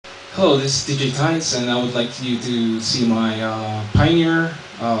Hello, this is DJ Tijs, and I would like you to see my Pioneer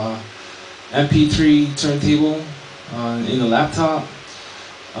MP3 turntable in the laptop.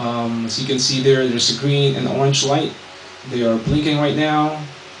 As you can see there's a green and orange light. They are blinking right now,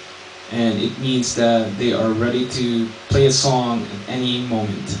 and it means that they are ready to play a song at any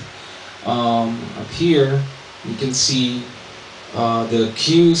moment. Up here, you can see the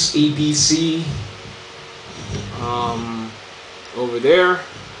cues ABC over there,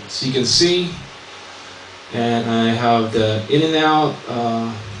 so you can see, and I have the in and out,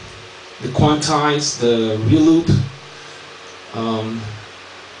 the quantize, the reloop,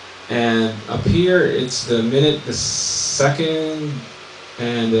 and up here it's the minute, the second,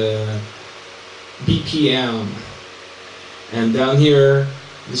 and the BPM, and down here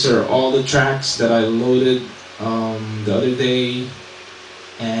these are all the tracks that I loaded the other day,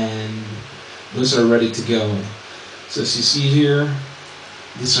 and those are ready to go. So as you see here,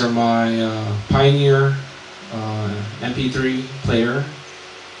 these are my Pioneer MP3 player,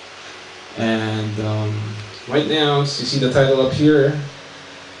 and right now, so you see the title up here.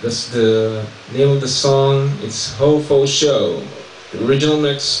 That's the name of the song. It's Ho Fo Show, the original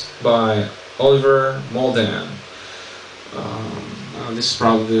mix by Oliver Moldan. This is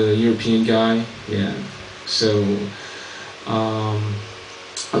probably the European guy, yeah. So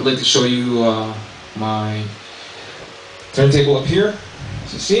I'd like to show you my turntable up here.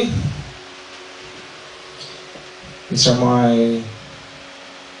 So you see, these are my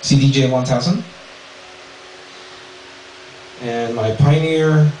CDJ 1000 and my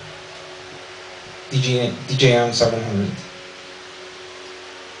Pioneer DJM 700,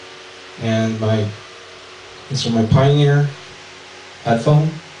 and these are my Pioneer headphone.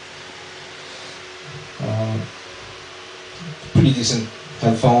 Pretty decent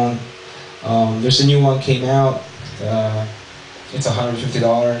headphone. There's a new one came out. It's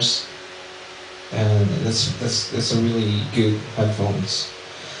 $150, and that's a really good headphones.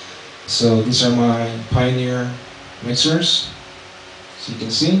 So these are my Pioneer mixers, so you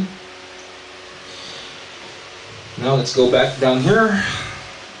can see. Now let's go back down here.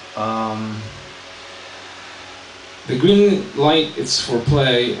 The green light is for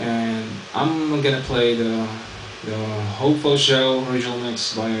play, and I'm gonna play the Ho Fo Show original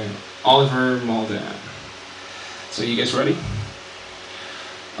mix by Oliver Moldan. So you guys ready?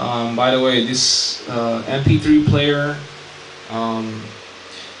 By the way, this MP3 player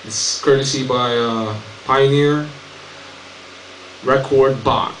is courtesy by Pioneer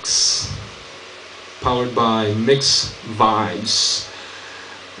Rekordbox, powered by Mixvibes.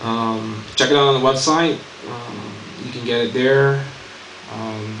 Check it out on the website. You can get it there.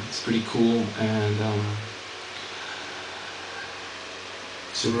 It's pretty cool, and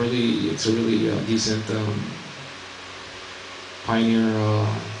it's a really decent Pioneer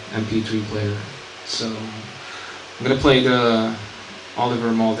MP3 player. So I'm gonna play the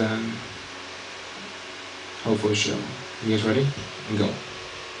Oliver Moldan Ho Fo Show. You guys ready? And go.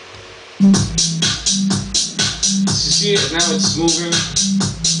 So you see it now, it's moving.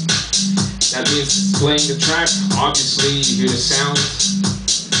 That means it's playing the track. Obviously you hear the sound.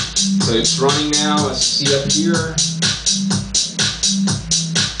 So it's running now, as you see up here.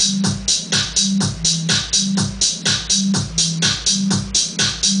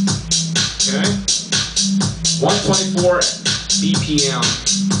 Okay, 124 BPM.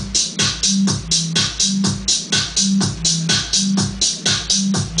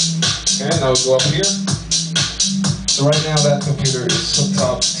 Okay, now we go up here. So right now that computer is hooked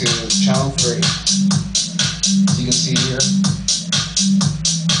up to channel 3. As you can see here.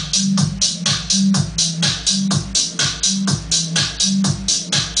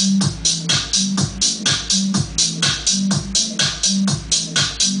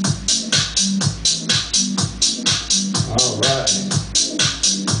 Alright.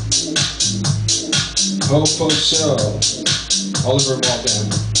 Ho Fo Show, Oliver Moldan.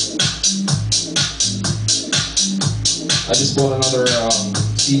 I just bought another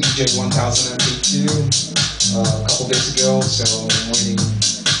CDJ 1000 MP2 a couple days ago, so I'm waiting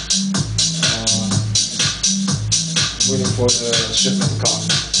for the shipment to come.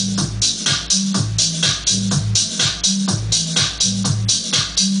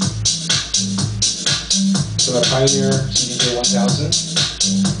 So a Pioneer CDJ 1000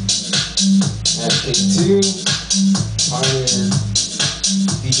 and K2 Pioneer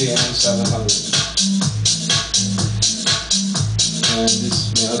DJM 700. And this is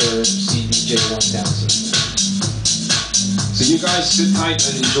my other CDJ 1000. So you guys sit tight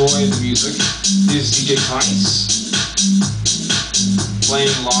and enjoy the music. This is DJ Tijs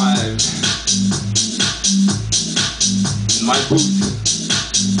playing live in my booth.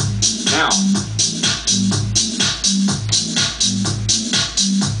 out.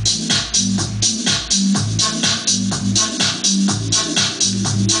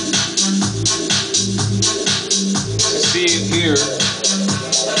 See it here.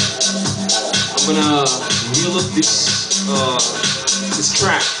 I'm gonna reloop this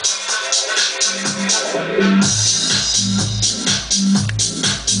track.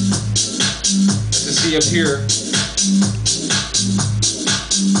 As you see up here,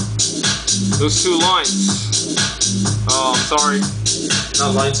 those two lines. Sorry,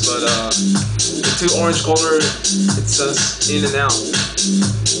 not lines, but the two orange color. It says in and out.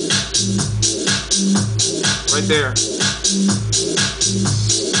 Right there.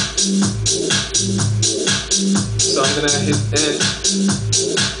 So I'm gonna hit in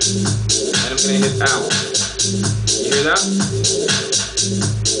and I'm gonna hit out. You hear that?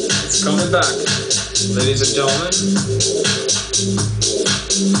 It's coming back, ladies and gentlemen.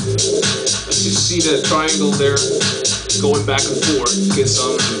 As you see the triangle there going back and forth because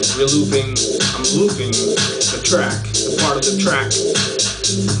I'm looping the track, the part of the track.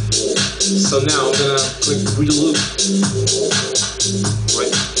 So now I'm gonna click reloop.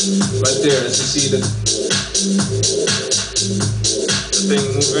 Right there, as you see the thing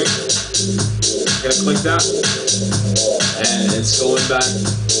moving. I'm gonna click that, and it's going back,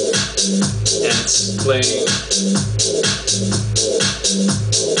 and it's playing.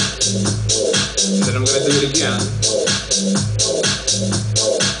 And then I'm gonna do it again.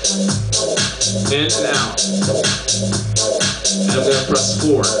 In and out. And I'm gonna press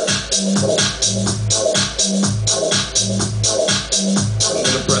 4. I'm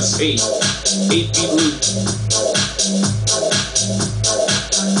gonna press 8. 8-beat loop.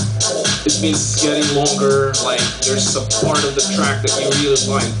 It means it's getting longer, like there's a part of the track that you really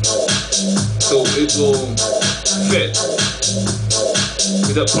like. So it will fit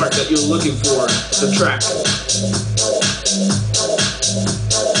with the part that you're looking for, the track.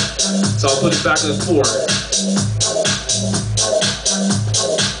 So I'll put it back at 4.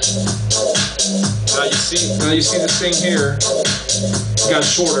 Now you see this thing here, it got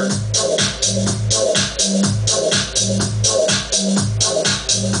shorter.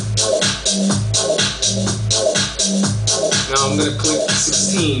 Now I'm gonna click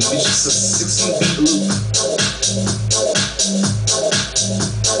 16, which is a 16-beat loop.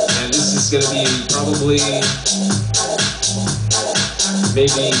 And this is gonna be probably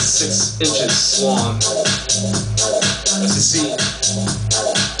maybe 6 inches long, as you see.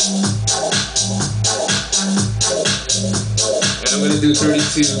 And I'm gonna do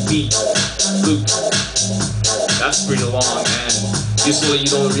 32-beat loop. That's pretty long, and usually you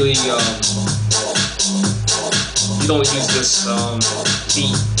don't really you don't use this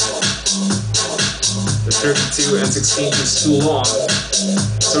beat. The 32 and 16 is too long,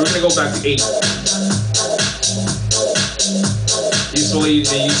 so we're gonna go back to 8. Usually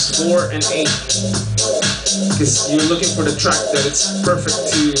they use 4 and 8 because you're looking for the track that it's perfect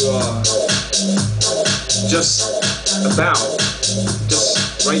to just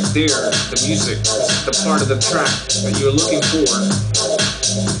right there, the music, the part of the track that you're looking for.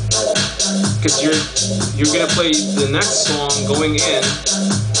 Because you're gonna play the next song going in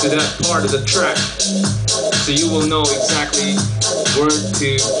to that part of the track, so you will know exactly where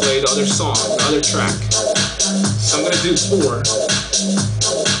to play the other song, the other track. So I'm gonna do 4.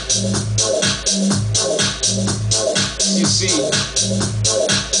 You see,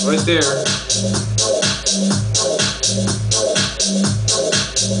 right there.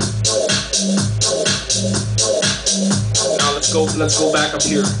 Now let's go back up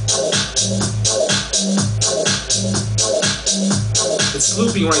here. It's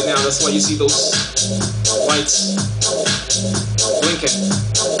looping right now, that's why you see those lights blinking.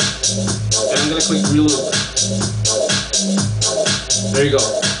 And I'm gonna click reloop. There you go.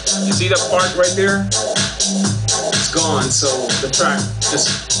 You see that part right there? It's gone, so the track just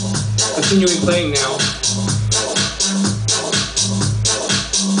continuing playing now.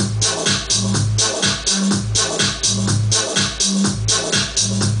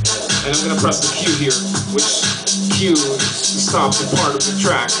 And I'm gonna press the Q here, which Q is to stop the part of the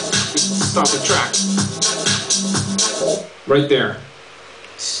track. Stop the track. Right there.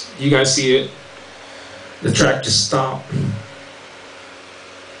 You guys see it? The track just stopped.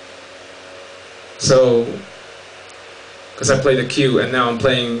 So, because I played the Q and now I'm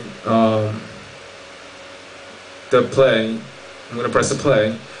playing the play. I'm gonna press the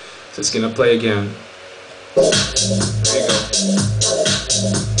play, so it's gonna play again. There you go.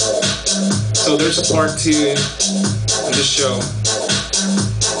 So there's a part 2 in this show.